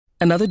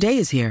Another day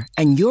is here,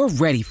 and you're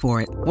ready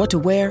for it. What to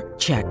wear?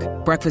 Check.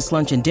 Breakfast,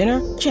 lunch, and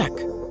dinner? Check.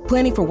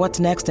 Planning for what's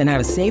next and how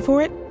to save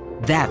for it?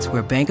 That's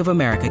where Bank of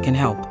America can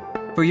help.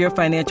 For your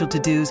financial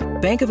to-dos,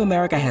 Bank of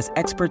America has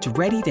experts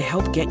ready to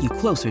help get you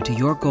closer to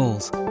your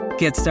goals.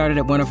 Get started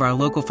at one of our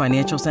local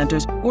financial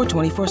centers or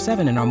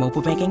 24/7 in our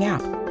mobile banking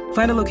app.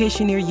 Find a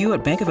location near you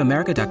at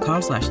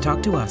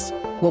bankofamerica.com/talktous.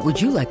 What would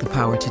you like the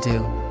power to do?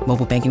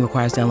 Mobile banking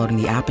requires downloading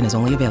the app and is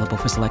only available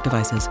for select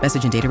devices.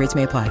 Message and data rates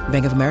may apply.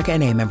 Bank of America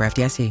N.A., member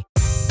FDIC.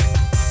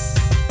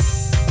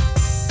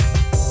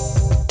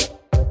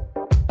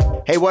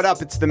 Hey, what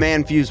up? It's the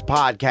Man Fuse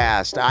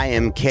Podcast. I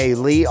am Kay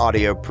Lee,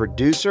 audio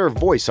producer,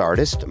 voice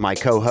artist. My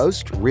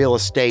co-host, real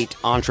estate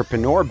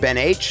entrepreneur, Ben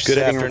H. Good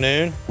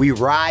afternoon. We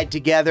ride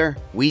together,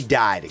 we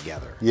die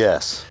together.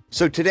 Yes.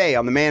 So today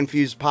on the Man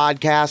Fuse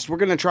Podcast, we're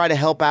going to try to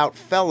help out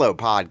fellow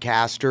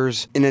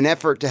podcasters in an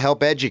effort to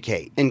help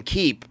educate and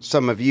keep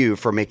some of you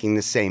from making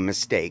the same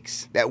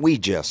mistakes that we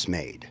just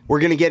made. We're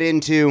going to get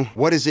into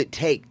what does it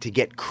take to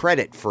get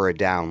credit for a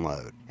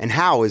download, and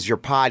how is your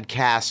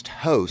podcast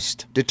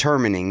host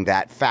determining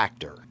that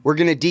factor. We're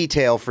going to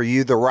detail for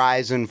you the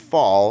rise and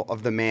fall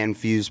of the Man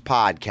Fuse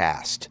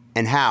Podcast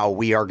and how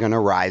we are going to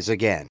rise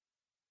again.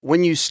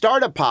 When you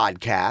start a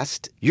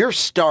podcast, you're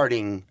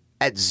starting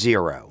at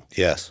zero.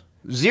 Yes.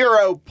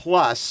 Zero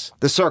plus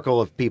the circle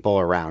of people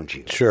around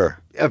you. Sure.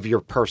 Of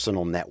your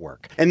personal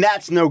network. And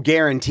that's no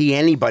guarantee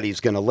anybody's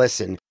going to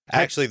listen.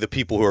 Actually, the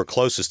people who are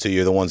closest to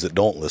you are the ones that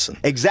don't listen.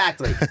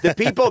 Exactly. The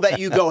people that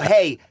you go,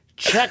 hey,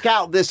 check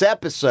out this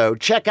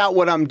episode, check out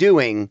what I'm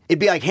doing. It'd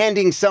be like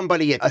handing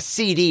somebody a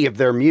CD of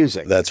their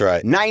music. That's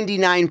right.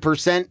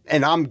 99%,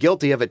 and I'm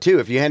guilty of it too.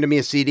 If you handed me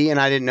a CD and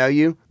I didn't know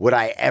you, would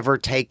I ever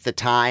take the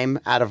time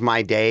out of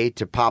my day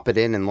to pop it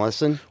in and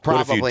listen?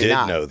 Probably not. What if you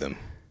did know them?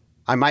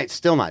 I might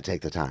still not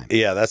take the time.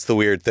 Yeah, that's the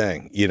weird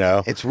thing, you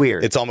know? It's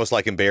weird. It's almost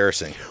like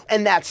embarrassing.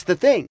 And that's the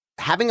thing.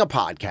 Having a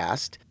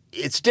podcast,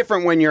 it's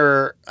different when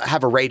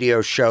have a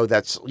radio show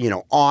that's,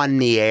 on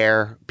the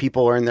air.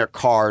 People are in their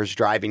cars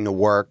driving to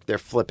work. They're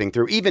flipping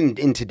through, even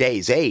in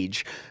today's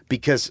age,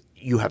 because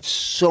you have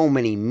so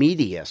many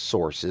media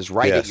sources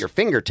right at your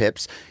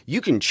fingertips. You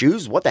can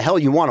choose what the hell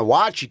you want to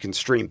watch. You can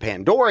stream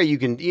Pandora.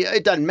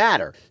 It doesn't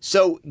matter.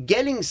 So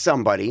getting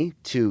somebody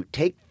to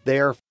take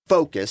their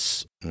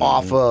focus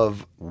off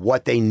of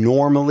what they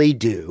normally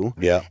do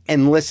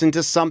and listen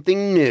to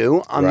something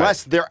new,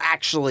 unless they're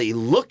actually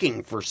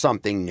looking for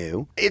something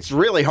new, it's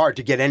really hard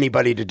to get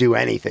anybody to do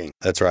anything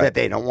that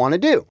they don't want to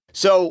do.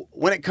 So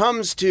when it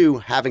comes to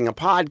having a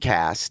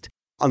podcast,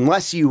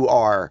 unless you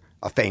are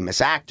a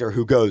famous actor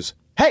who goes,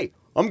 hey,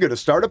 I'm going to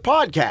start a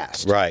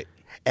podcast. Right.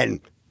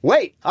 And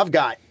wait, I've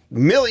got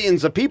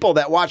millions of people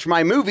that watch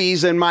my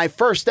movies and my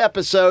first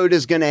episode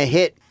is going to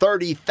hit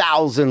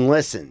 30,000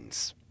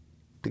 listens.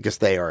 Because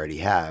they already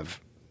have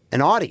an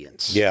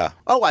audience. Yeah.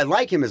 Oh, I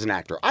like him as an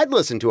actor. I'd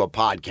listen to a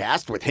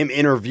podcast with him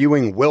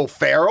interviewing Will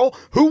Ferrell.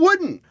 Who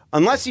wouldn't?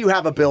 Unless you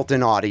have a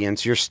built-in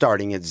audience, you're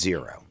starting at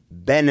zero.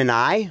 Ben and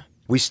I,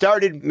 we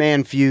started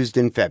Man Fused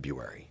in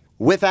February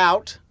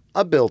without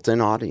a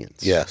built-in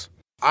audience. Yes.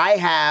 I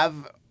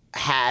have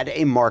had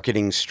a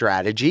marketing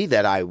strategy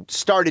that I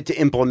started to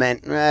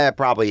implement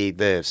probably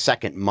the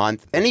second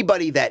month.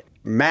 Anybody that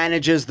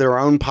manages their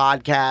own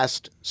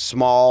podcast,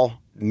 small,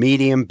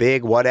 medium,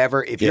 big,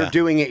 whatever. If you're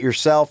doing it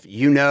yourself,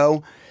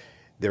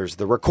 there's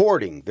the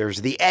recording,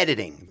 there's the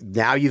editing.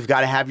 Now you've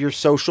got to have your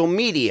social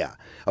media.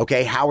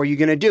 Okay, how are you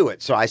going to do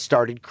it? So I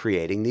started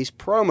creating these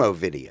promo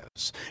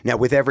videos. Now,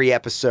 with every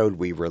episode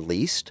we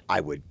released, I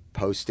would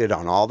post it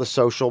on all the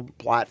social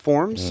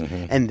platforms.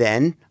 And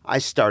then I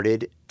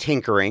started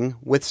tinkering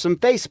with some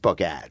Facebook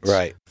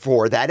ads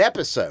for that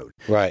episode.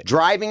 Right.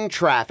 Driving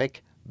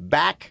traffic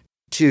back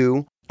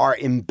to our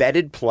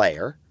embedded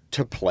player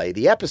to play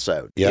the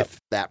episode if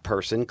that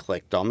person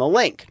clicked on the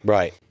link.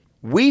 Right.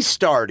 We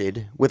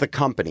started with a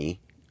company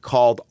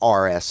called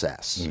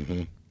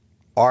RSS.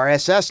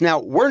 RSS, now,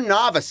 we're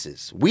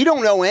novices. We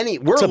don't know any.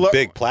 It's a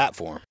big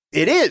platform.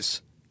 It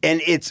is.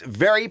 And it's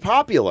very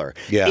popular.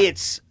 Yeah.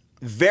 It's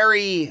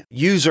very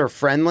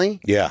user-friendly.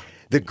 Yeah.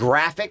 The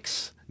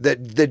graphics, the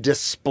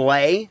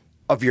display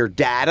of your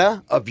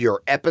data, of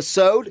your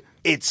episode,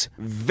 it's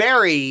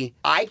very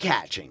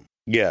eye-catching.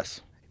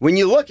 Yes. When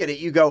you look at it,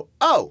 you go,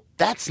 oh,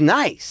 that's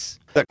nice.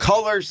 The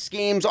color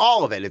schemes,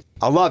 all of it.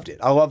 I loved it.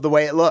 I love the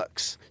way it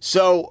looks.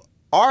 So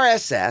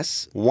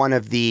RSS, one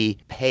of the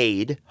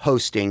paid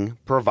hosting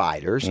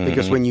providers,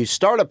 because when you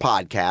start a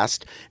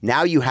podcast,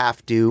 now you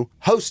have to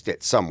host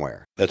it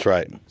somewhere. That's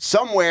right.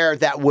 Somewhere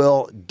that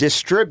will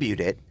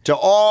distribute it to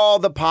all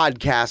the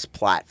podcast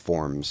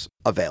platforms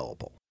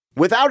available.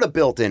 Without a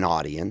built-in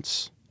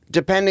audience,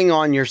 depending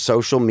on your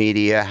social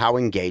media, how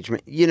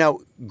engagement,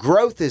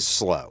 growth is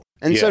slow.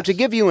 And so to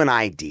give you an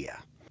idea,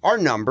 our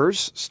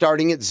numbers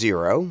starting at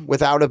zero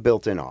without a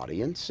built-in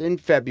audience, in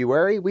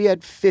February, we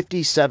had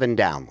 57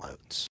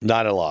 downloads.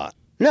 Not a lot.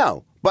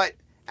 No, but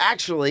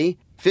actually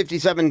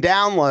 57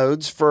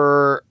 downloads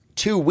for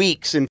 2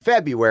 weeks in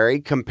February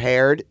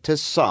compared to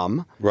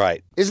some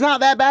is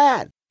not that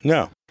bad.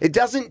 No. It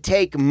doesn't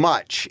take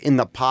much in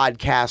the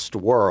podcast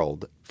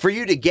world for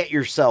you to get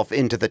yourself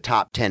into the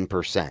top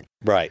 10%.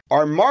 Right.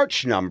 Our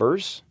March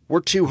numbers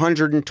were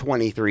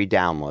 223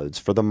 downloads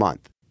for the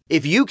month.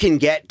 If you can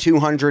get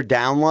 200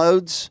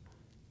 downloads,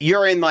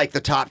 you're in like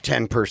the top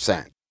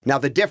 10%. Now,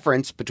 the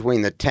difference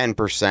between the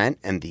 10%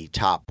 and the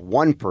top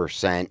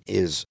 1%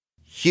 is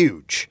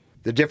huge.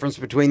 The difference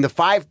between the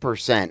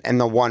 5% and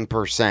the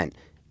 1%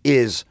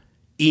 is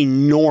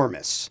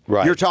enormous.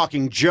 Right. You're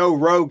talking Joe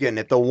Rogan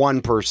at the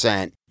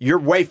 1%. You're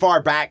way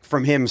far back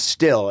from him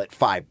still at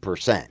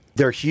 5%.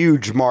 They're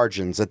huge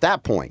margins at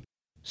that point.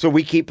 So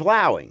we keep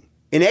plowing.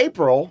 In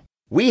April,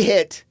 we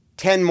hit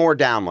 10 more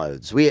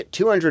downloads. We hit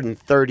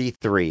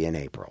 233 in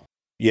April.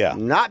 Yeah.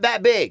 Not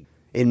that big.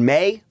 In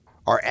May,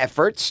 our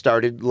efforts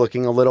started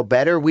looking a little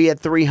better. We had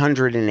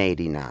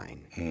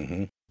 389.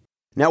 Mm-hmm.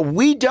 Now,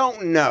 we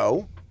don't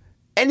know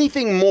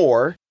anything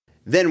more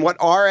than what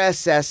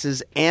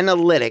RSS's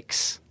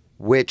analytics,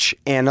 which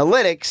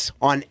analytics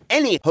on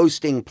any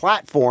hosting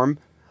platform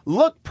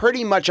look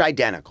pretty much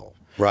identical.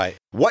 Right.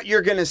 What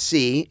you're going to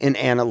see in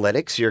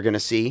analytics, you're going to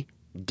see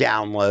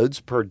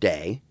downloads per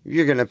day.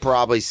 You're going to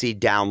probably see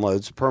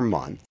downloads per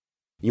month.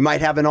 You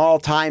might have an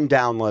all-time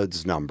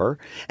downloads number,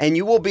 and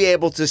you will be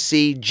able to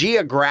see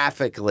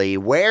geographically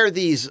where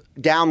these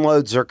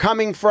downloads are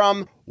coming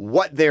from,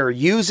 what they're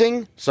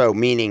using. So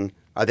meaning,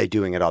 are they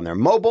doing it on their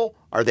mobile?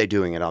 Are they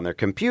doing it on their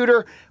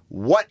computer?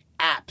 What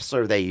apps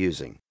are they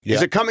using? Yeah.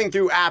 Is it coming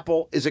through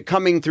Apple? Is it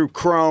coming through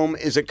Chrome?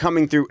 Is it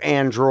coming through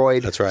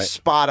Android? That's right.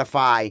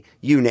 Spotify,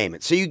 you name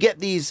it. So you get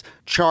these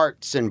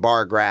charts and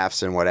bar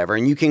graphs and whatever,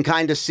 and you can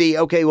kind of see,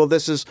 okay, well,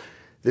 this is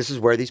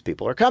where these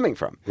people are coming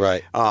from.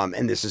 Right.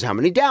 And this is how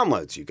many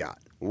downloads you got.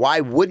 Why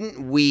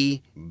wouldn't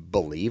we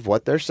believe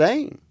what they're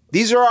saying?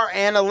 These are our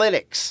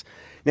analytics.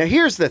 Now,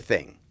 here's the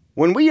thing.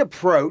 When we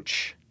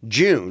approach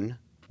June,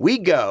 we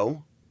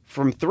go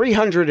from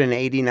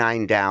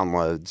 389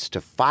 downloads to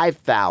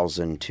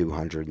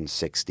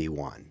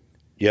 5,261.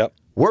 Yep.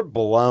 We're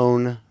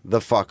blown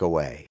the fuck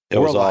away. It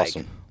was We're like,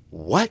 awesome.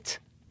 What?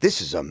 This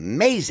is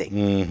amazing.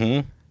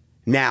 Mm-hmm.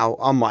 Now,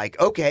 I'm like,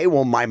 okay,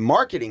 well, my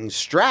marketing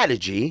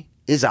strategy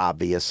is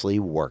obviously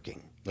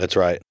working. That's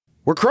right.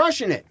 We're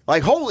crushing it.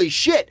 Like, holy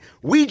shit,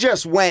 we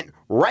just went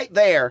right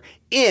there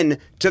into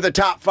the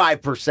top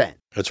 5%.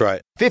 That's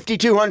right.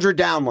 5,200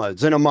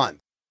 downloads in a month.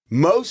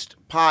 Most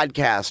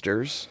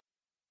podcasters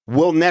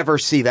will never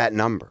see that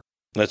number.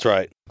 That's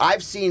right.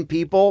 I've seen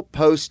people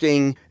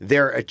posting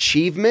their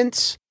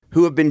achievements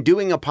who have been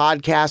doing a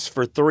podcast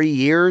for 3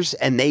 years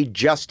and they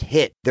just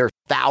hit their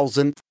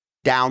 1,000th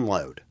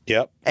download.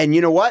 Yep. And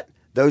you know what?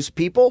 Those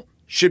people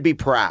should be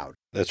proud.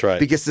 That's right.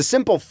 Because the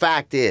simple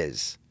fact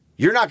is,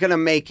 you're not going to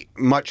make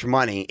much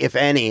money, if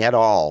any at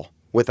all,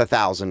 with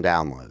 1,000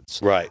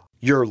 downloads. Right.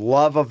 Your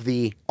love of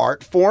the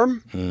art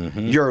form,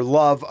 your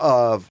love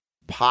of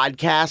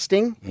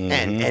podcasting,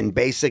 and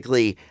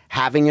basically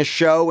having a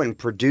show and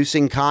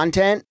producing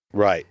content.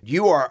 Right.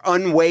 You are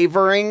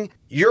unwavering.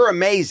 You're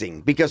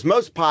amazing because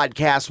most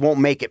podcasts won't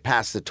make it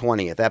past the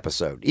 20th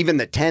episode, even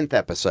the 10th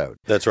episode.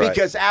 That's right.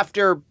 Because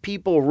after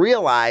people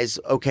realize,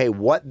 okay,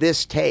 what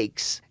this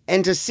takes,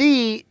 and to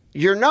see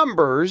your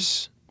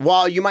numbers,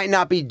 while you might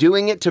not be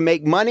doing it to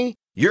make money,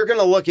 you're going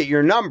to look at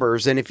your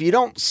numbers, and if you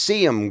don't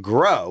see them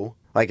grow,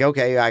 like,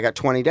 okay, I got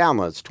 20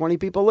 downloads, 20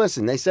 people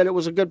listen. They said it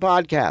was a good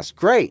podcast.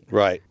 Great.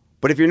 Right.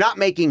 But if you're not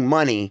making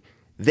money,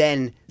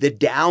 then the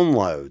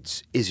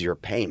downloads is your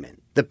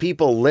payment. The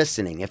people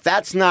listening, if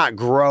that's not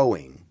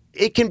growing,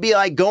 it can be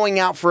like going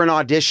out for an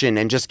audition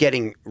and just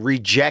getting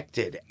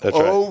rejected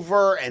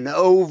over and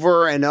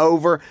over and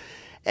over.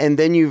 And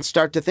then you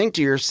start to think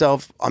to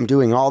yourself, I'm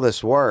doing all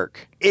this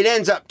work. It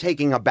ends up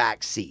taking a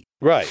back seat.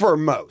 Right. For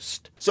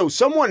most. So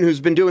someone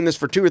who's been doing this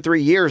for 2 or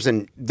 3 years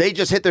and they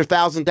just hit their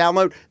 1,000th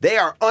download, they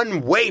are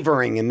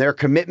unwavering in their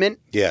commitment.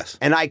 Yes.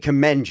 And I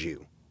commend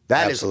you.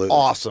 That Absolutely. is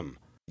awesome.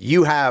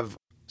 You have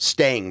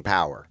staying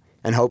power.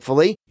 And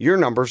hopefully your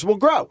numbers will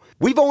grow.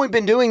 We've only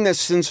been doing this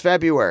since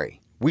February.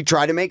 We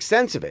try to make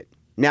sense of it.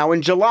 Now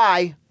in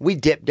July, we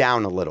dipped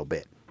down a little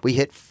bit. We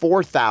hit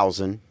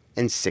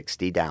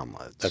 4,060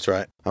 downloads. That's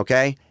right.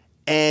 Okay?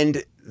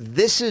 And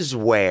this is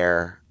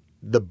where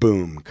the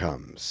boom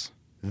comes.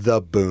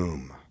 The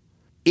boom.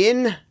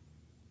 In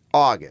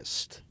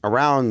August,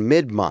 around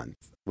mid-month,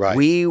 Right.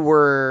 we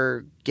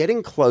were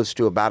getting close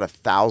to about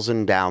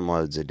 1,000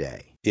 downloads a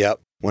day. Yep.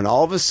 When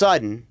all of a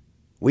sudden,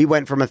 we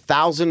went from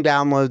 1,000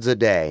 downloads a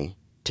day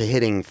to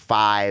hitting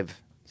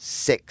 5,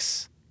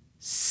 6,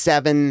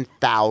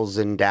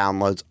 7,000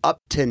 downloads, up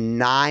to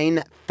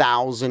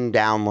 9,000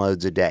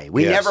 downloads a day.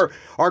 We Yes.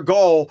 our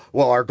goal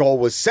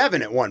was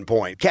 7 at one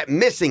point, kept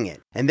missing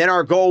it. And then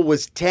our goal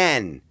was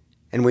 10,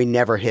 and we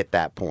never hit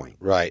that point.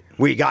 Right.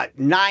 We got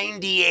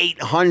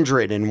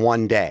 9,800 in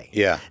one day.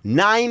 Yeah.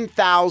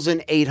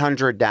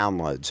 9,800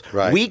 downloads.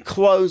 Right. We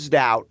closed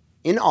out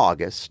in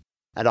August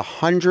at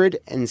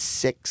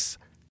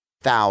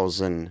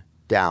 106,000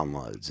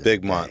 downloads. in a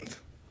Big day. month.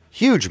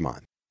 Huge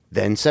month.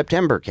 Then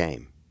September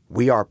came.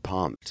 We are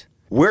pumped.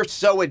 We're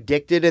so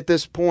addicted at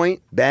this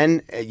point.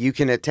 Ben, you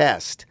can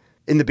attest.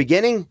 In the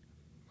beginning,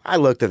 I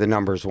looked at the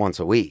numbers once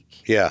a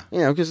week. Yeah.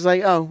 Because it's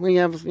like, oh, we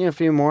have a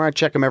few more. I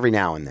check them every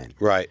now and then.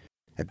 Right.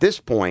 At this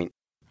point,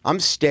 I'm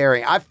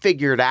staring. I've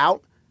figured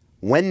out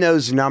when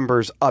those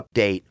numbers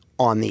update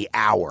on the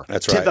hour.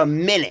 That's to right. the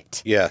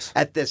minute. Yes.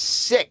 At the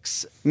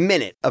 6th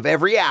minute of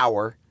every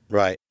hour,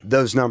 Right.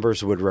 those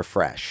numbers would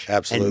refresh.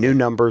 Absolutely. And new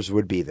numbers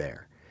would be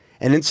there.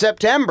 And in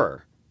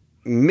September,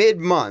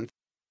 mid-month,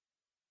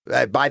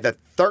 by the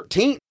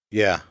 13th,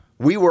 Yeah.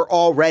 we were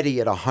already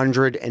at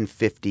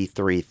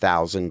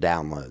 153,000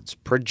 downloads,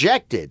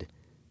 projected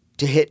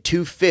to hit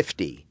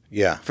 250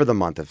 Yeah. for the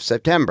month of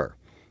September.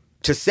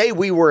 To say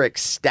we were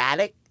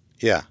ecstatic,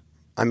 Yeah.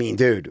 I mean,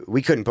 dude,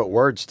 we couldn't put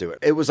words to it.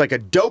 It was like a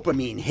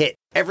dopamine hit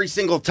every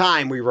single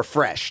time we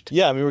refreshed.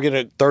 Yeah. I mean, we're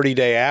getting a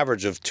 30-day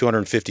average of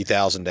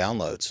 250,000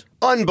 downloads.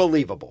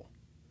 Unbelievable.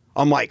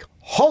 I'm like,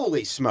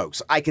 holy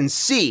smokes. I can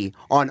see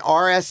on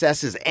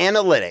RSS's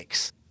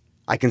analytics,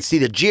 I can see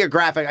the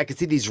geographic, I can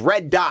see these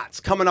red dots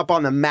coming up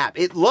on the map.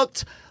 It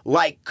looked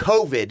like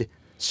COVID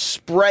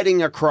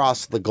spreading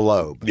across the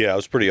globe. Yeah, it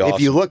was pretty awesome.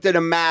 If you looked at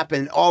a map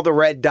and all the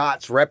red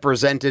dots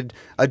represented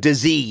a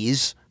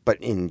disease, but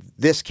in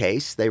this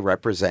case, they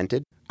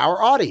represented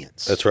our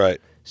audience. That's right.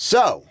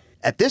 So,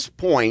 at this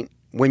point,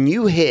 when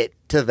you hit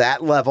to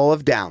that level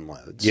of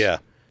downloads, Yeah.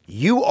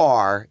 you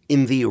are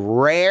in the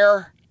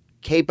rare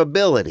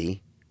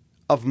capability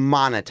of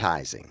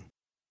monetizing.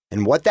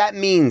 And what that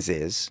means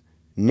is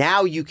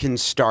now you can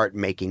start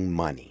making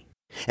money.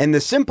 And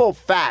the simple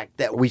fact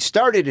that we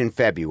started in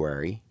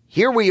February,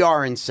 here we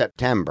are in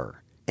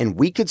September, and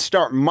we could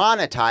start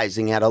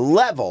monetizing at a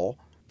level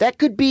that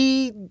could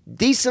be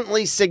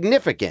decently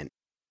significant.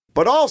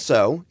 But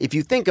also, if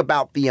you think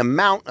about the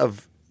amount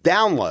of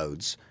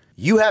downloads,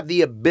 you have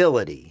the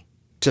ability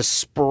to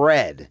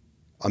spread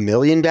 1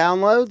 million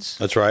downloads.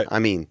 That's right. I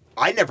mean,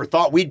 I never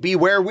thought we'd be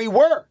where we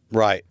were.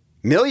 Right.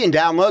 1 million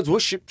downloads, well,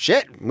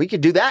 shit, we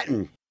could do that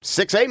in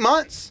 6-8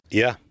 months.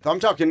 Yeah. I'm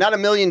talking not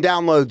 1 million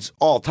downloads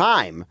all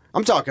time.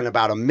 I'm talking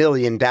about 1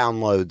 million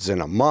downloads in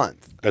a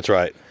month. That's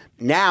right.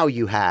 Now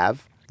you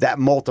have that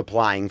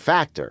multiplying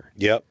factor.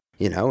 Yep.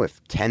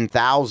 If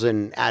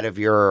 10,000 out of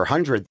your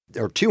 100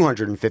 or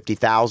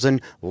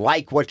 250,000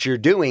 like what you're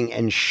doing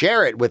and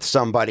share it with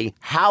somebody,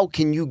 how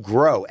can you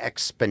grow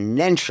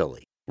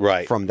exponentially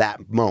Right. from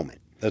that moment?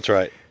 That's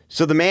right.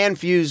 So the Man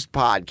Fused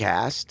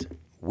podcast,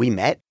 we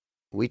met,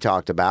 we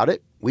talked about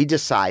it, we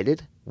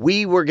decided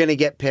we were going to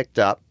get picked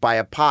up by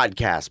a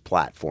podcast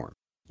platform,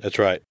 That's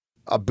right.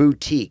 a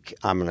boutique,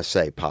 I'm going to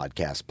say,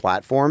 podcast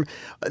platform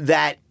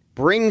that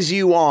brings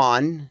you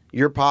on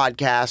your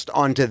podcast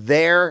onto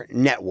their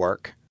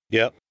network,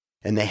 Yep.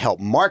 and they help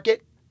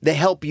market, they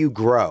help you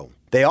grow.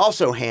 They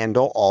also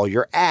handle all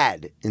your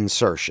ad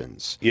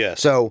insertions. Yes.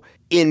 So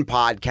in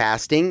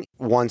podcasting,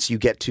 once you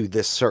get to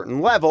this certain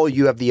level,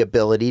 you have the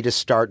ability to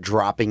start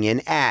dropping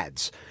in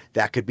ads.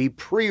 That could be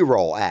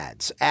pre-roll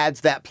ads,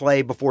 ads that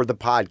play before the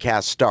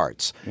podcast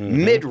starts,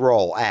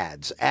 mid-roll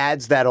ads,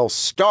 ads that'll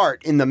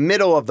start in the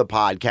middle of the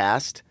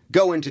podcast,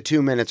 go into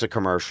 2 minutes of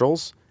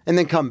commercials, and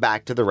then come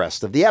back to the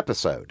rest of the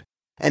episode.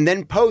 And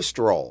then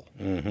post-roll.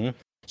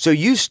 So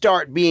you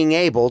start being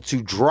able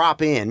to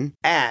drop in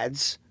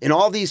ads in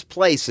all these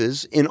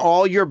places, in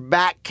all your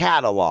back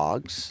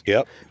catalogs,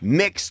 Yep.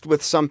 mixed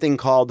with something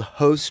called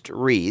host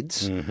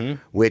reads,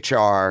 which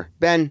are,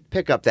 Ben,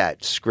 pick up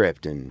that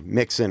script and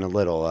mix in a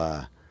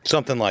little,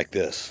 Something like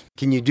this.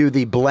 can you do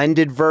the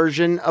blended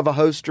version of a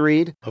host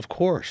read? Of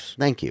course.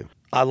 Thank you.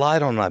 I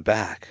lied on my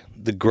back,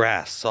 the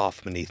grass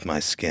soft beneath my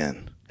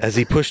skin, as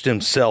he pushed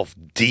himself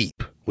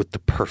deep with the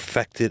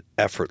perfected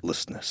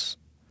effortlessness.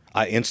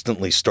 I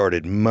instantly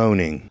started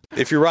moaning.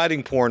 If you're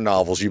writing porn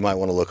novels, you might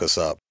want to look us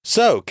up.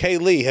 So, Kay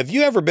Lee, have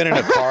you ever been in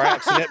a car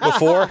accident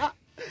before?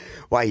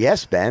 Why,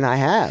 yes, Ben, I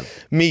have.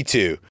 Me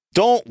too.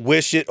 Don't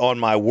wish it on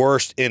my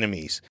worst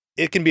enemies.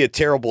 It can be a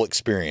terrible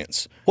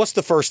experience. What's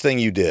the first thing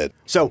you did?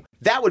 So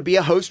that would be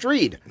a host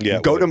read. Yeah,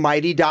 it Go would. to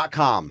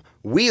mighty.com.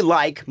 We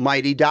like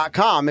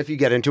mighty.com if you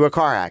get into a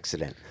car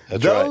accident.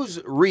 That's right. Those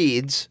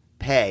reads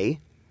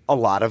pay a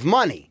lot of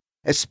money,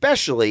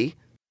 especially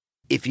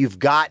if you've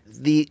got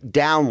the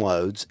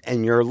downloads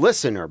and your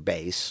listener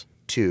base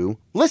to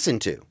listen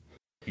to.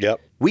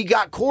 Yep. We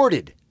got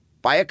courted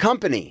by a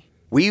company.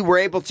 We were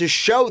able to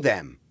show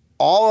them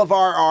all of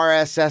our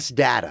RSS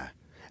data.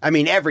 I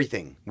mean,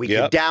 everything. We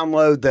Yep. could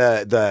download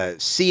the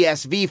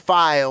CSV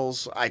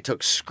files. I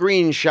took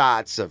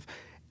screenshots of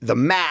the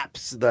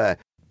maps,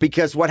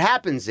 because what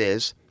happens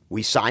is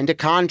we signed a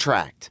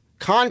contract.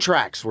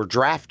 Contracts were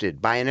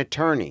drafted by an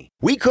attorney.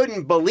 We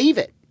couldn't believe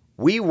it.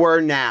 We're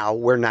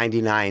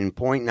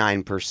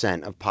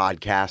 99.9% of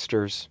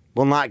podcasters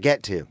will not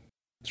get to.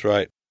 That's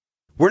right.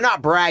 We're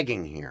not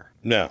bragging here.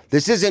 No.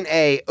 This isn't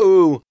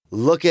ooh,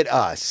 look at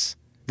us.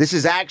 This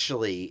is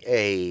actually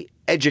a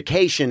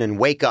education and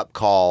wake-up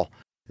call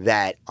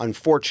that,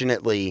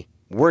 unfortunately,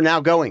 we're now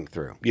going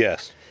through.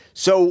 Yes.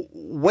 So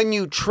when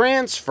you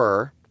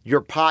transfer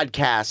your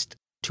podcast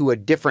to a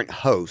different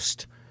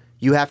host,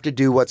 you have to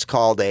do what's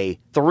called a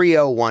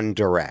 301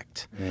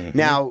 direct.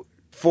 Now,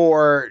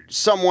 for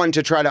someone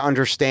to try to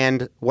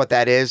understand what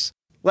that is,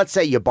 let's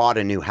say you bought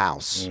a new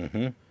house.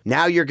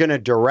 Now you're going to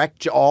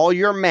direct all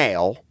your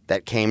mail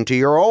that came to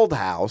your old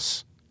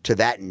house to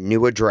that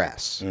new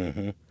address.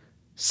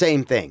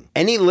 Same thing.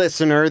 Any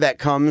listener that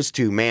comes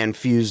to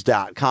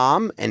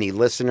manfuse.com, any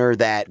listener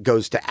that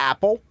goes to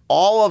Apple,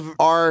 all of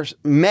our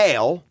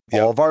mail,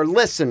 all of our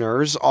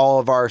listeners, all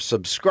of our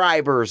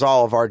subscribers,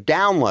 all of our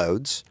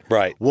downloads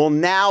will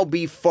now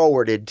be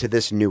forwarded to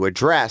this new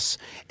address,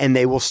 and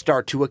they will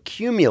start to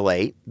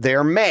accumulate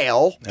their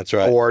mail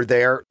or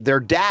their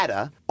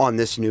data on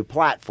this new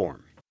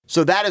platform.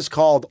 So that is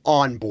called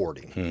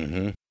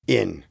onboarding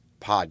in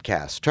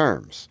podcast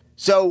terms.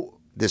 So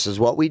this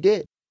is what we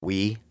did.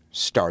 We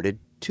started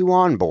to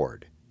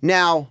onboard.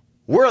 Now,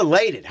 we're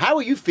elated. How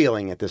are you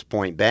feeling at this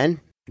point,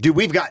 Ben? Dude,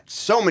 we've got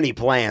so many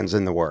plans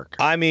in the work.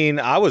 I mean,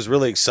 I was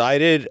really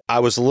excited. I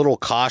was a little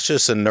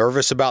cautious and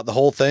nervous about the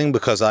whole thing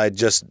because I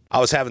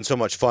was having so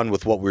much fun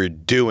with what we were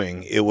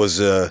doing. It was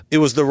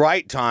the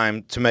right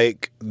time to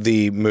make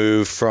the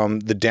move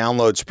from the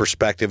downloads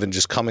perspective and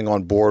just coming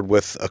on board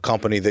with a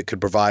company that could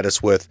provide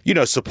us with,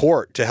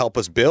 support to help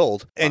us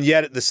build. And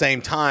yet at the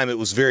same time, it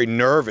was very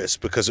nervous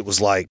because it was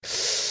like,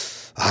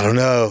 I don't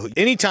know.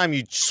 Anytime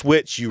you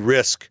switch, you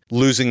risk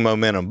losing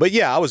momentum. But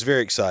yeah, I was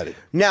very excited.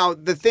 Now,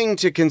 the thing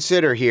to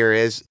consider here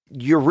is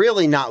you're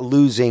really not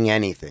losing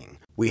anything.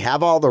 We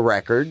have all the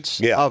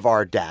records of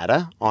our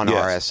data on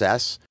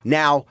RSS.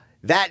 Now,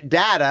 that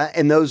data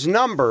and those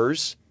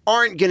numbers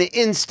aren't going to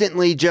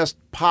instantly just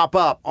pop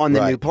up on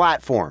the new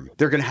platform.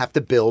 They're going to have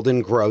to build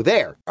and grow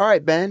there. All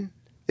right, Ben,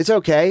 it's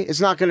okay. It's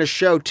not going to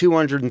show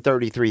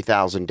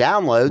 233,000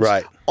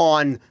 downloads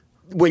on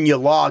when you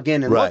log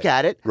in and look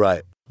at it.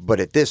 Right. But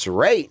at this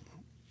rate,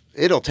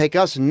 it'll take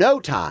us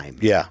no time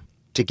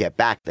to get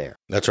back there.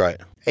 That's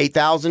right.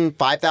 8,000,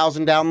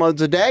 5,000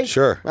 downloads a day?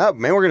 Sure. Oh,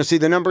 man, we're going to see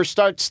the numbers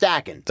start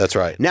stacking. That's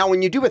right. Now,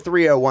 when you do a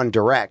 301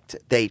 Direct,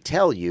 they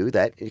tell you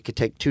that it could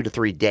take 2 to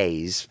 3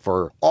 days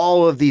for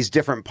all of these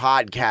different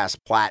podcast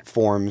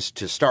platforms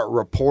to start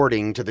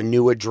reporting to the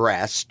new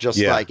address, just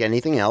like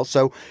anything else.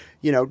 So,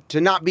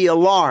 to not be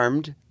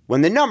alarmed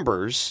when the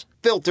numbers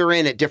filter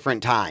in at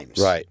different times.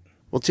 Right.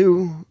 Well,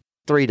 2,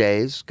 3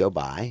 days go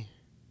by.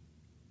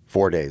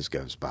 4 days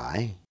goes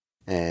by,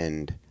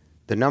 and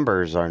the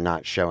numbers are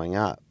not showing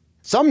up.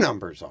 Some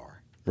numbers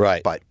are.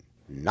 Right. But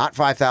not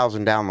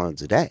 5,000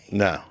 downloads a day.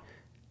 No.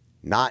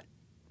 Not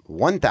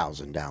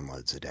 1,000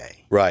 downloads a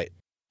day. Right.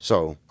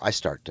 So I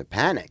start to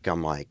panic.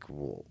 I'm like,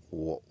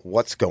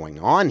 what's going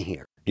on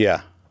here?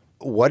 Yeah.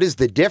 What is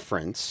the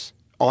difference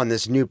on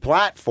this new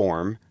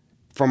platform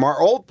from our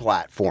old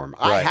platform?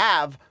 Right. I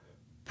have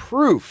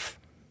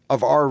proof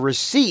of our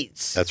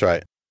receipts. That's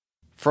right.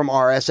 From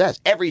RSS,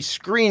 every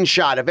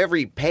screenshot of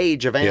every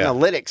page of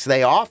analytics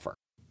they offer,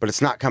 but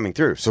it's not coming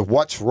through. So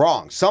what's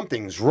wrong?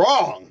 Something's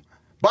wrong.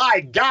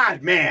 By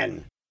God,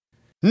 man.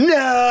 No!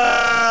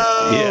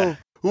 Yeah.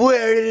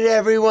 Where did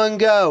everyone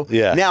go?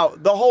 Yeah. Now,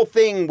 the whole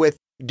thing with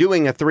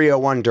doing a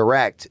 301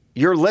 Direct,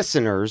 your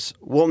listeners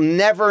will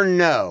never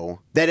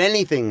know that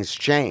anything's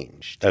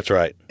changed. That's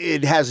right.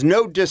 It has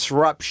no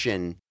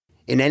disruption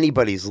in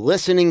anybody's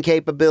listening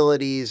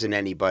capabilities, in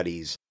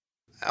anybody's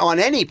on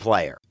any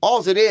player.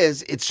 All it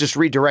is, it's just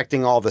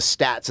redirecting all the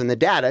stats and the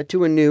data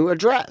to a new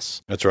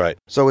address. That's right.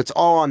 So it's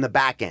all on the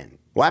back end.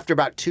 Well, after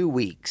about 2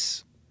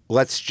 weeks,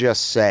 let's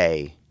just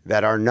say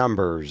that our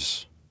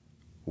numbers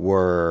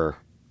were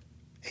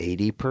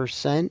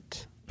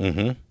 80%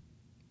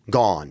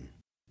 gone.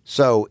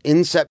 So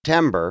in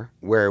September,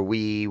 where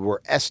we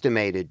were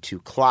estimated to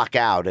clock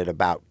out at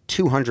about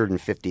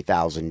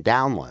 250,000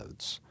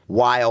 downloads,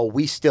 while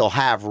we still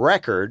have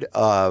record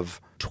of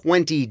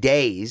 20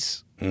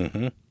 days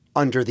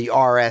under the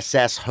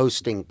RSS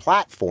hosting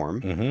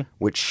platform,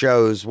 which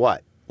shows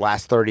what?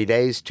 Last 30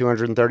 days,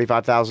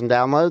 235,000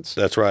 downloads?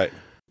 That's right.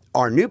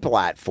 Our new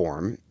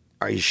platform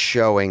is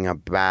showing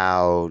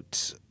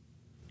about,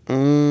 I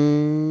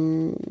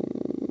don't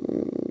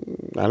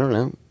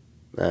know,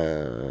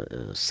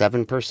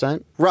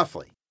 7%,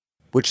 roughly,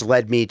 which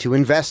led me to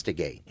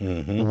investigate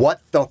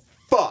what the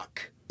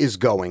fuck is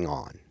going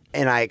on.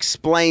 And I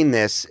explain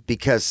this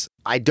because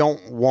I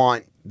don't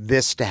want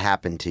this to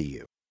happen to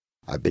you.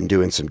 I've been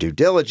doing some due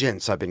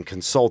diligence. I've been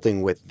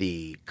consulting with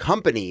the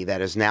company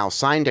that has now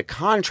signed a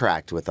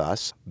contract with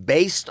us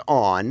based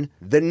on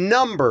the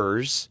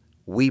numbers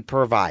we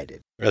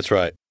provided. That's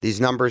right. These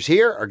numbers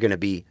here are going to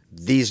be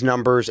these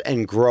numbers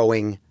and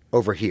growing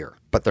over here,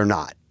 but they're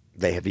not.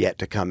 They have yet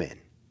to come in.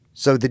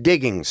 So the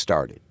digging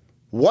started.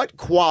 What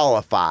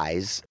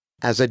qualifies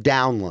as a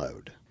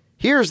download?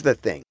 Here's the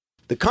thing.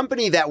 The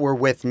company that we're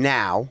with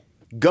now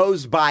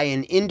goes by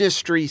an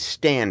industry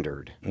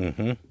standard,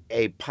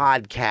 a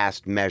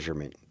podcast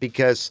measurement,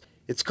 because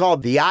it's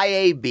called the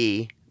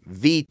IAB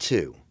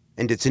V2.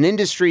 And it's an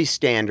industry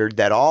standard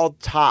that all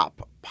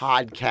top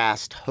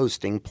podcast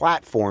hosting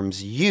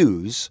platforms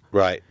use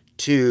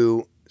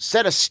to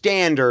set a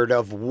standard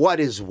of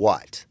what is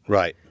what.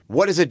 Right.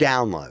 What is a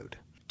download?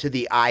 To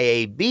the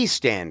IAB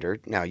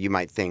standard, now you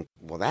might think,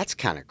 well, that's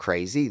kind of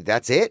crazy.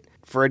 That's it?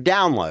 for a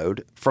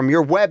download from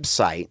your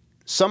website,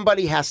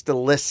 somebody has to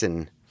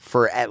listen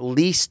for at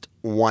least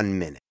 1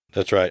 minute.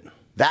 That's right.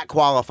 That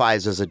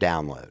qualifies as a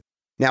download.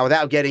 Now,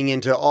 without getting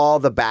into all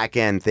the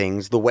back-end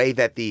things, the way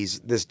that this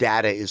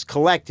data is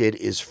collected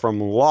is from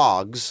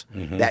logs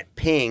that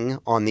ping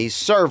on these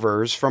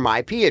servers from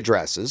IP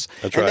addresses.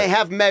 That's and right. they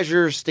have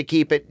measures to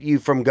keep you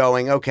from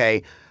going,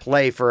 okay,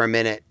 play for a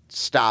minute,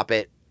 stop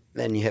it,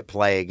 then you hit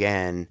play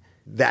again.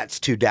 That's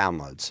 2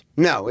 downloads.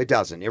 No, it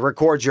doesn't. It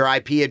records your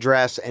IP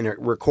address and it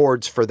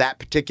records for that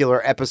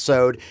particular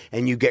episode,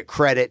 and you get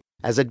credit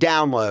as a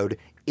download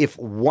if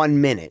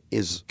 1 minute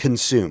is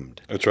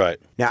consumed. That's right.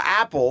 Now,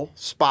 Apple,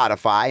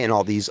 Spotify, and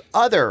all these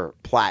other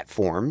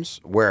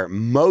platforms where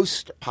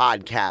most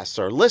podcasts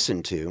are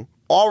listened to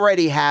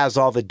already has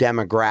all the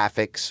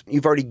demographics.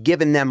 You've already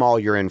given them all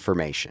your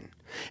information.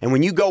 And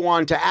when you go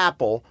on to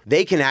Apple,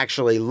 they can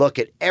actually look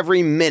at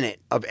every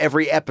minute of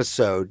every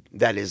episode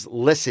that is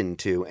listened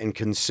to and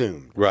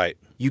consumed. Right.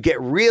 You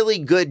get really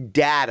good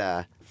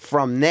data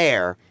from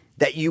there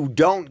that you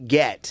don't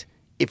get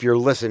if you're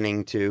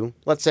listening to,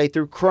 let's say,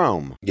 through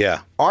Chrome.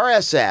 Yeah.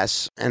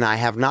 RSS, and I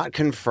have not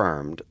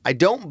confirmed, I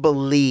don't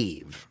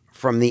believe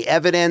from the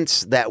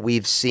evidence that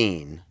we've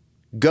seen,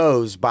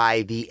 goes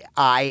by the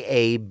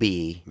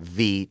IAB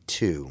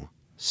v2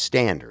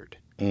 standard,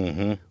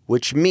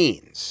 which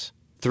means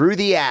through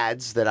the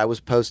ads that I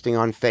was posting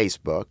on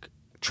Facebook,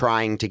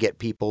 trying to get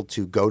people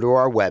to go to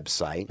our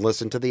website,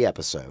 listen to the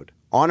episode.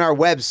 On our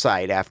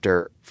website,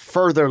 after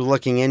further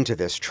looking into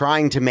this,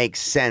 trying to make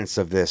sense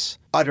of this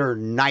utter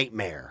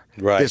nightmare,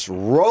 this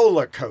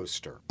roller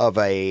coaster of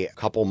a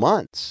couple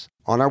months,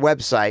 on our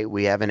website,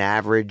 we have an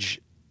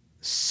average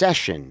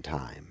session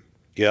time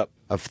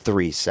of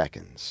 3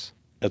 seconds.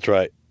 That's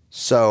right.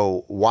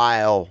 So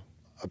while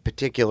a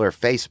particular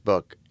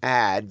Facebook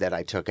ad that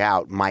I took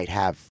out might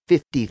have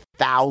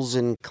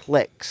 50,000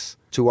 clicks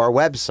to our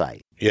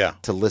website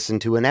to listen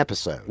to an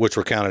episode, Which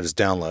were counted as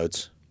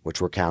downloads.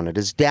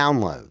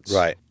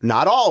 Right.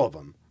 Not all of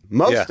them.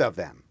 Most of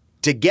them.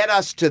 To get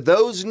us to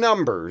those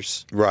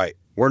numbers,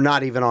 we're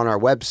not even on our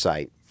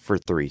website for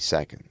 3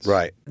 seconds.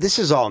 Right. This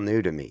is all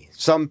new to me.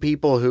 Some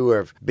people who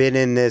have been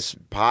in this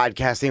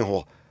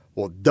podcasting,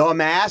 well,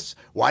 dumbass,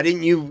 why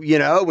didn't you,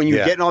 when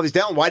you're getting all these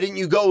down, why didn't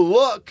you go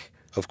look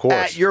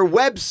at your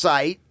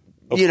website,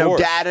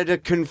 data to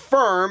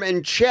confirm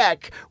and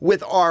check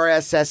with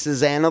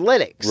RSS's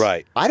analytics?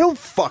 Right. I don't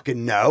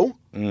fucking know.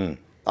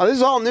 Oh, this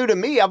is all new to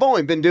me. I've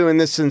only been doing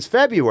this since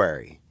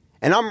February.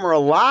 And I'm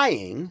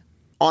relying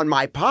on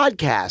my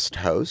podcast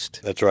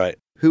host. That's right.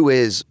 Who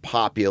is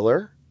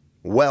popular,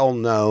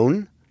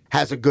 well-known,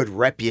 has a good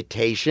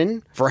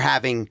reputation for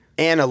having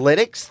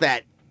analytics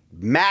that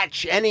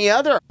match any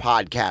other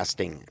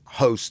podcasting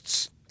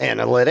host's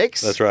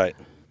analytics. That's right.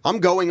 I'm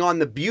going on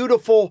the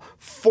beautiful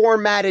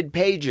formatted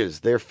pages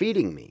they're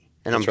feeding me.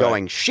 And I'm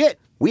going, shit,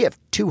 we have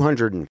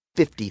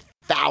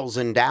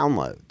 250,000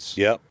 downloads.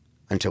 Yep.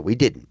 Until we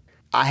didn't.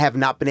 I have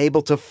not been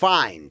able to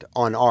find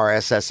on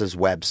RSS's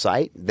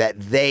website that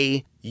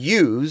they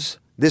use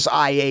this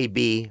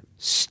IAB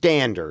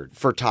standard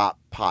for top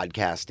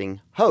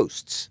podcasting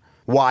hosts.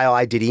 While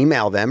I did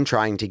email them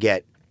trying to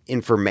get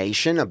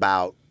information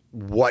about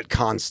what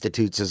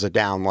constitutes as a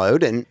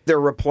download, and their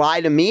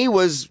reply to me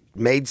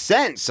made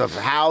sense of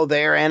how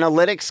their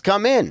analytics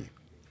come in.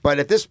 But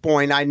at this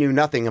point, I knew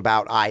nothing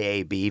about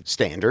IAB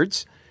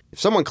standards. If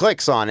someone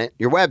clicks on it,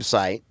 your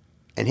website,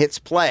 and hits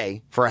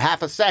play for a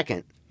half a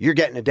second, you're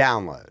getting a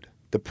download.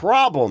 The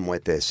problem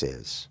with this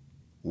is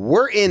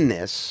we're in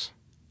this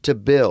to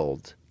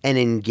build an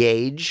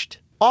engaged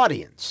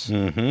audience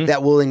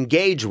that will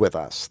engage with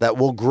us, that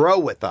will grow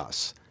with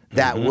us,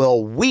 that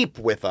will weep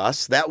with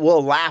us, that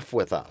will laugh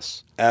with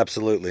us.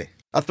 Absolutely.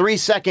 A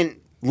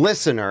 3-second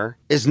listener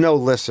is no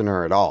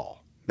listener at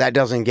all. That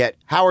doesn't get,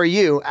 how are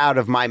you, out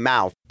of my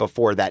mouth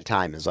before that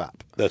time is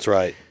up. That's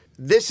right.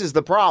 This is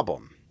the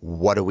problem.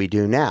 What do we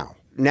do now?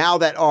 Now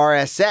that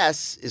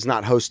RSS is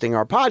not hosting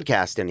our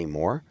podcast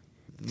anymore,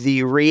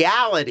 the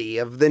reality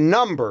of the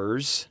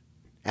numbers,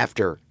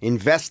 after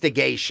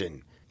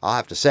investigation, I'll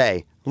have to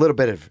say, a little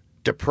bit of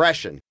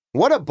depression.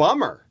 What a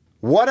bummer.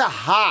 What a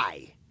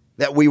high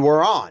that we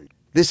were on.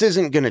 This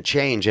isn't going to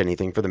change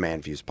anything for the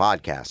Man Views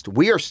podcast.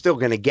 We are still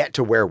going to get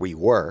to where we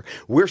were.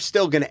 We're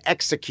still going to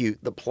execute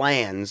the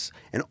plans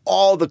and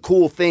all the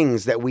cool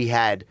things that we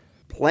had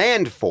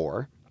planned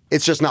for.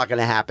 It's just not going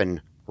to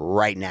happen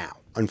right now.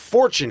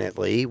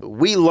 Unfortunately,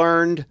 we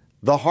learned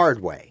the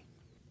hard way.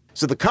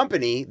 So the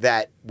company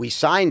that we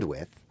signed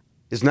with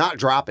is not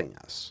dropping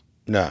us.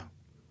 No.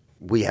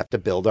 We have to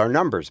build our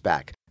numbers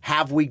back.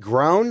 Have we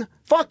grown?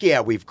 Fuck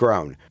yeah, we've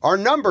grown. Our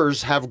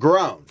numbers have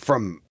grown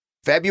from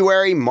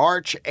February,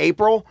 March,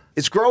 April.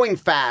 It's growing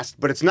fast,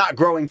 but it's not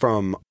growing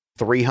from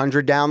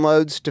 300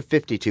 downloads to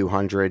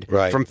 5,200,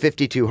 from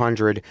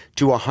 5,200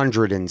 to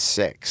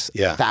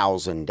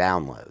 106,000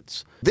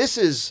 downloads. This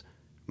is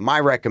my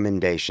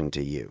recommendation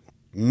to you.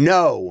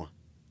 Know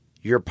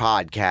your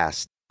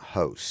podcast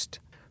host.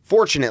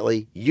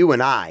 Fortunately, you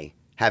and I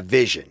have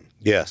vision.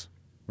 Yes.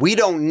 We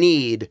don't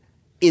need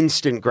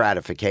instant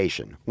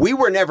gratification. We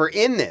were never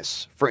in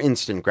this for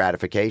instant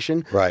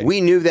gratification. Right.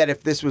 We knew that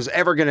if this was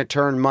ever going to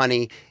turn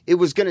money, it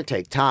was going to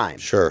take time.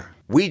 Sure.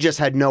 We just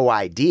had no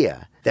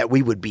idea that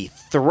we would be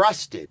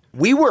thrusted.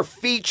 We were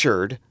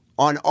featured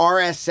on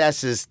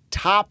RSS's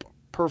top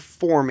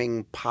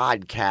performing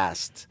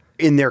podcasts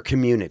in their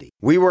community.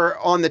 We were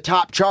on the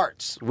top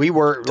charts. We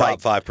were Top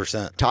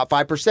 5%. Top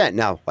 5%.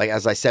 Now, like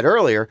as I said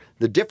earlier,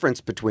 the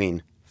difference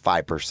between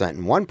 5% and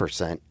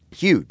 1%,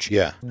 huge.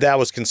 Yeah. That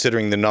was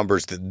considering the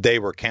numbers that they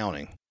were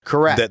counting.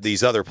 Correct. That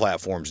these other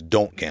platforms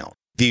don't count.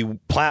 The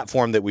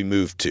platform that we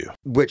moved to,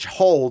 which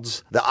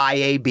holds the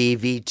IAB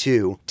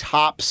V2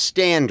 top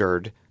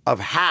standard of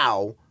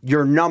how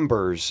your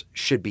numbers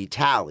should be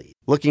tallied.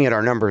 Looking at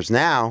our numbers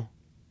now,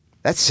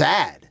 that's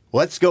sad.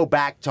 Let's go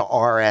back to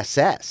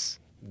RSS.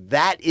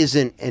 That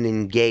isn't an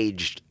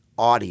engaged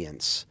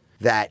audience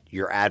that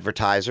your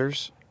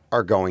advertisers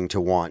are going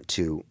to want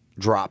to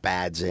drop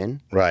ads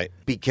in. right?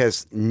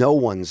 Because no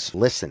one's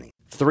listening.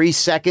 3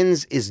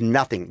 seconds is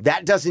nothing.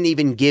 That doesn't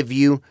even give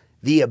you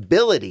the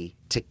ability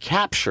to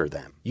capture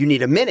them. You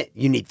need a minute.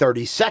 You need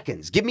 30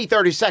 seconds. Give me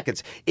 30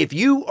 seconds. If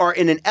you are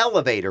in an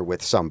elevator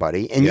with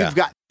somebody and you've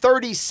got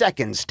 30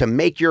 seconds to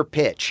make your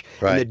pitch,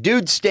 Right. and the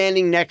dude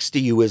standing next to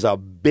you is a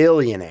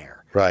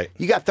billionaire. Right.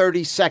 You got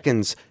 30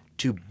 seconds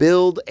to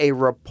build a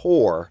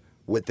rapport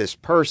with this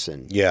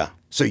person. Yeah.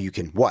 So you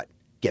can what?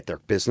 Get their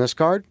business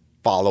card?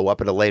 Follow up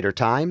at a later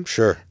time?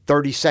 Sure.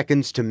 30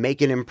 seconds to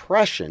make an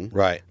impression.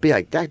 Right. Be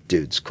like, that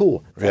dude's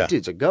cool. That Yeah.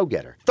 dude's a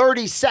go-getter.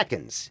 30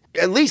 seconds.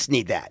 At least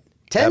need that.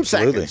 10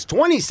 Absolutely. seconds.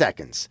 20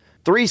 seconds.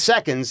 3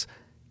 seconds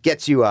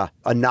gets you a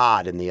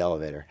nod in the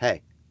elevator.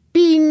 Hey,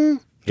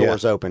 bing.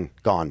 Doors open.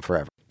 Gone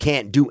forever.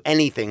 Can't do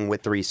anything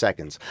with 3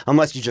 seconds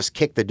unless you just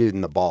kick the dude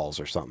in the balls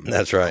or something.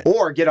 That's right.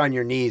 Or get on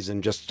your knees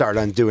and just start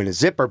undoing a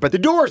zipper, but the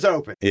door's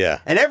open. Yeah.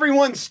 And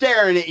everyone's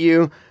staring at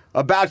you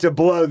about to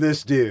blow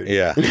this dude.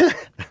 Yeah.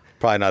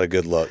 Probably not a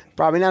good look.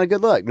 Probably not a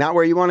good look. Not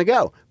where you want to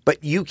go.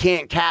 But you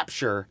can't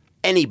capture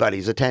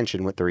anybody's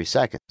attention with 3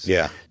 seconds.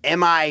 Yeah.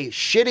 Am I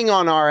shitting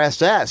on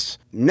RSS?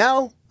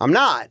 No, I'm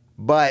not.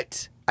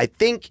 But I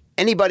think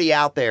anybody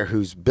out there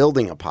who's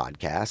building a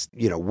podcast,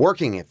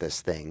 working at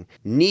this thing,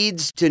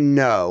 needs to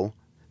know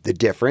the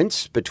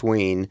difference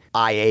between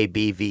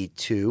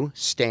IABV2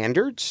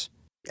 standards,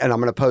 and I'm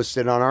going to post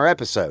it on our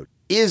episode.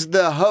 Is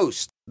the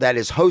host that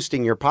is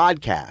hosting your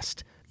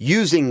podcast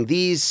using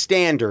these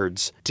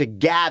standards to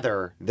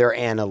gather their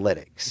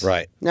analytics?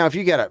 Right. Now, if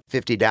you get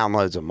 50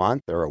 downloads a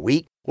month or a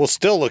week, We'll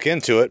still look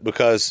into it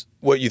because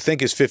what you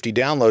think is 50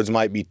 downloads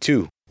might be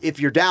 2.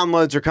 if your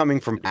downloads are coming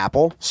from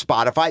Apple,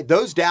 Spotify,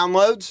 those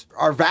downloads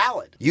are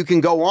valid. You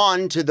can go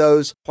on to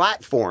those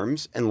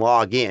platforms and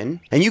log in,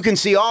 and you can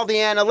see all the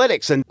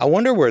analytics. And I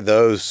wonder where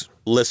those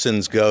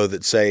listens go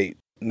that say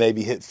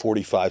maybe hit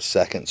 45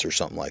 seconds or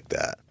something like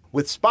that.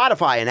 with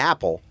Spotify and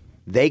Apple,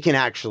 they can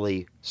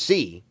actually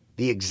see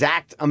the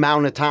exact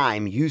amount of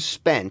time you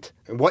spent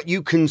and what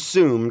you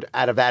consumed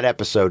out of that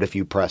episode if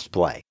you press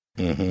play.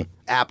 Mm-hmm.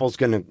 Apple's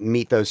going to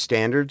meet those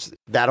standards.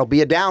 That'll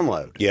be a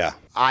download. Yeah.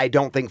 I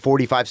don't think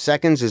 45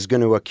 seconds is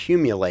going to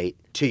accumulate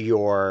to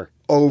your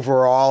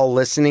overall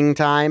listening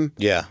time.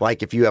 Yeah.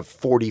 Like if you have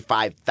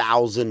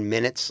 45,000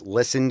 minutes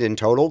listened in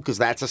total, because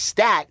that's a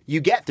stat you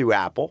get through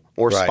Apple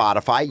or Right.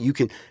 Spotify. You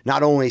can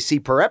not only see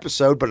per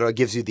episode, but it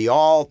gives you the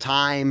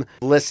all-time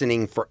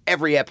listening for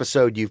every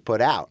episode you've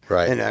put out.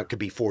 Right. And it could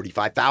be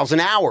 45,000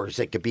 hours.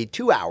 It could be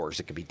 2 hours.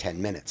 It could be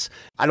 10 minutes.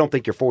 I don't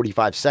think your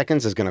 45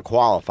 seconds is going to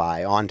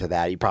qualify onto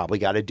that. You probably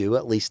got to do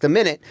at least a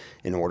minute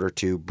in order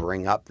to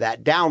bring up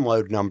that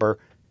download number.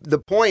 The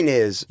point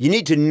is, you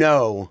need to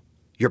know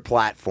your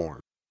platform.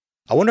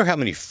 I wonder how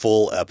many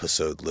full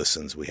episode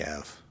listens we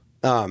have.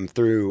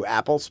 Through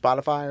Apple,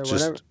 Spotify, or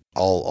whatever. Just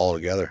all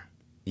together.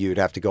 You'd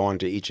have to go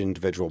onto each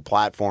individual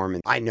platform.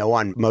 And I know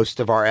on most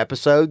of our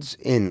episodes,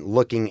 in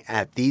looking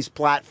at these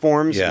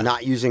platforms, Yeah.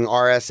 not using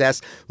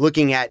RSS,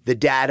 looking at the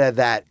data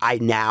that I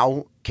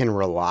now can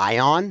rely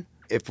on,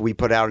 if we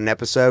put out an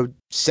episode,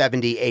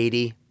 70,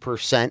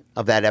 80%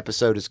 of that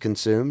episode is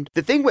consumed.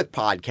 The thing with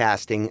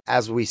podcasting,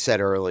 as we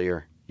said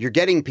earlier, you're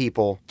getting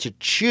people to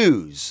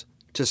choose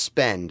to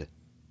spend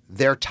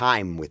their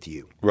time with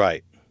you.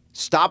 Right.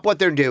 Stop what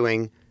they're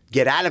doing,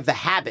 get out of the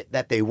habit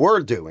that they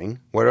were doing,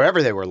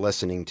 whatever they were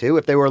listening to,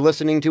 if they were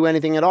listening to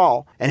anything at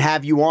all, and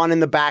have you on in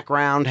the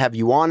background, have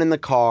you on in the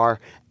car,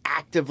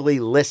 actively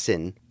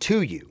listen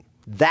to you.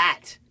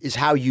 That is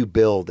how you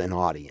build an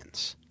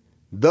audience.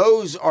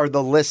 Those are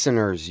the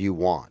listeners you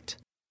want.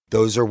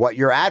 Those are what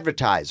your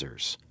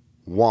advertisers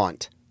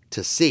want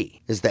to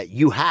see, is that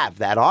you have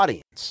that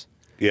audience.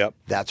 Yep.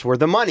 That's where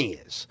the money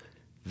is.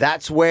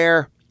 That's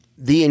where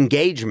the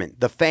engagement,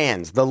 the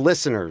fans, the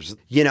listeners,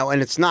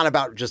 and it's not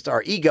about just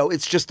our ego.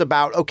 It's just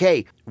about,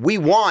 okay, we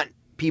want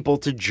people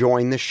to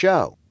join the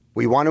show.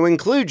 We want to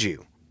include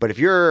you. But if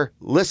your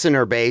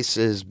listener base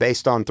is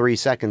based on 3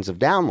 seconds of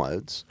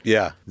downloads,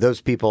 Yeah.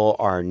 those people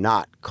are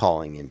not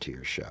calling into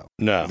your show.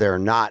 No. They're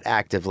not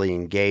actively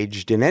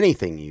engaged in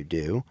anything you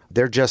do.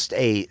 They're just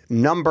a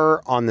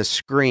number on the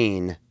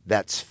screen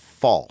that's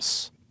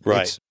false.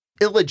 Right.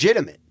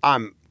 illegitimate.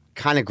 I'm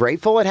kind of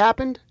grateful it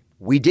happened.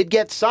 We did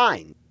get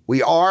signed.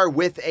 We are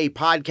with a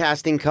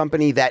podcasting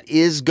company that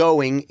is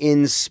going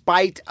in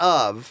spite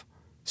of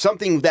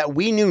something that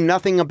we knew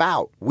nothing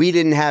about. We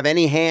didn't have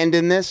any hand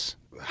in this.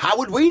 How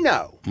would we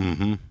know?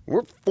 Mm-hmm.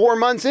 We're 4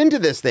 months into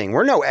this thing.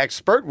 We're no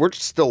expert. We're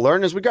still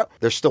learning as we go.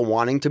 They're still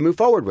wanting to move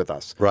forward with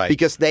us. Right.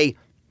 Because they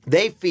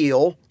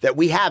feel that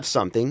we have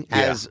something,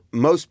 as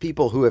most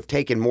people who have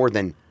taken more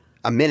than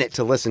a minute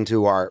to listen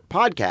to our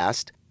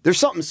podcast, there's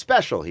something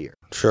special here.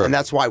 Sure. And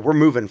that's why we're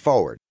moving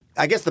forward.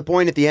 I guess the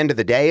point at the end of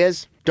the day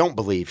is, don't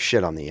believe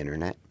shit on the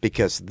internet,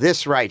 because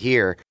this right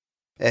here,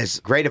 as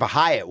great of a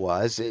high it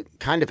was, it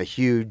kind of a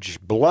huge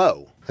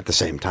blow at the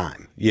same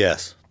time.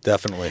 Yes,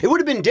 definitely. It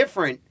would have been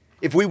different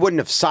if we wouldn't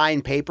have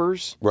signed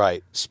papers,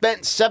 Right.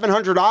 spent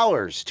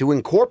 $700 to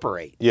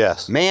incorporate,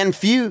 Yes. man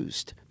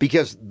fused,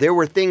 because there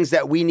were things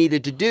that we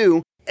needed to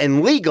do,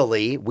 and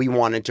legally we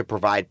wanted to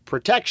provide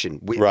protection.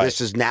 Right. This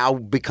is now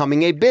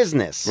becoming a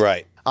business.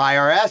 Right.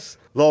 IRS,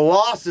 the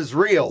loss is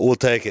real. We'll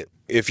take it.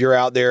 If you're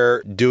out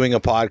there doing a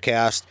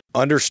podcast,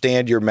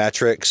 understand your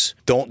metrics.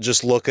 Don't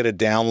just look at a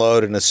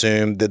download and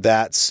assume that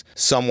that's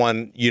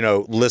someone,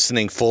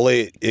 listening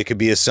fully. It could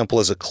be as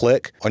simple as a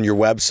click on your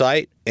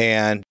website.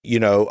 And,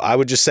 I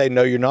would just say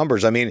know your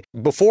numbers. I mean,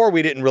 before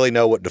we didn't really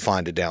know what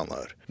defined a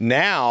download.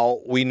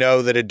 Now we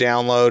know that a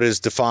download is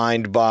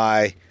defined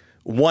by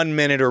 1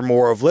 minute or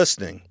more of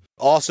listening.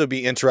 Also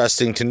be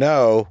interesting to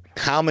know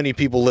how many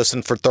people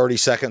listen for 30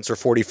 seconds or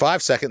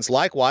 45 seconds.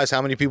 Likewise,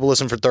 how many people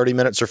listen for 30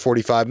 minutes or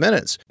 45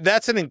 minutes.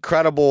 That's an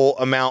incredible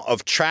amount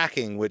of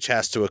tracking which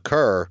has to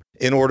occur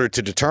in order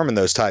to determine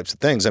those types of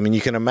things. I mean,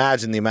 you can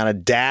imagine the amount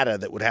of data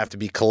that would have to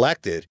be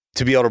collected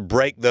to be able to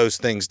break those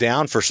things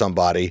down for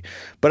somebody.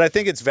 But I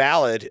think it's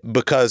valid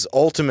because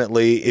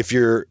ultimately, if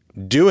you're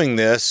doing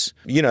this,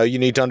 you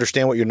need to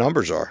understand what your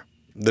numbers are,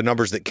 the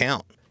numbers that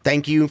count.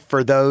 Thank you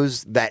for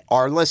those that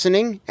are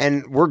listening,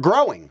 and we're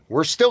growing.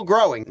 We're still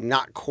growing,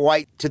 not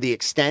quite to the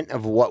extent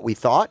of what we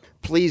thought.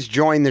 Please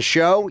join the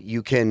show.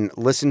 You can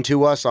listen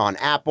to us on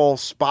Apple,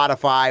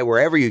 Spotify,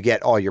 wherever you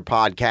get all your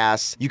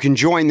podcasts. You can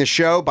join the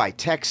show by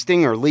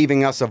texting or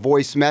leaving us a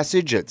voice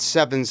message at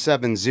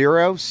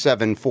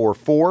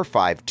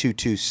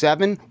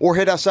 770-744-5227 or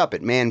hit us up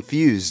at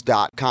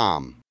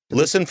manfuse.com.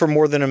 Listen for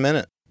more than a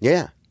minute.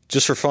 Yeah.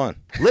 Just for fun.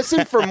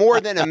 Listen for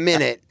more than a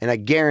minute, and I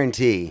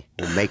guarantee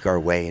we'll make our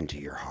way into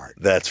your heart.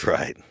 That's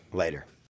right. Later.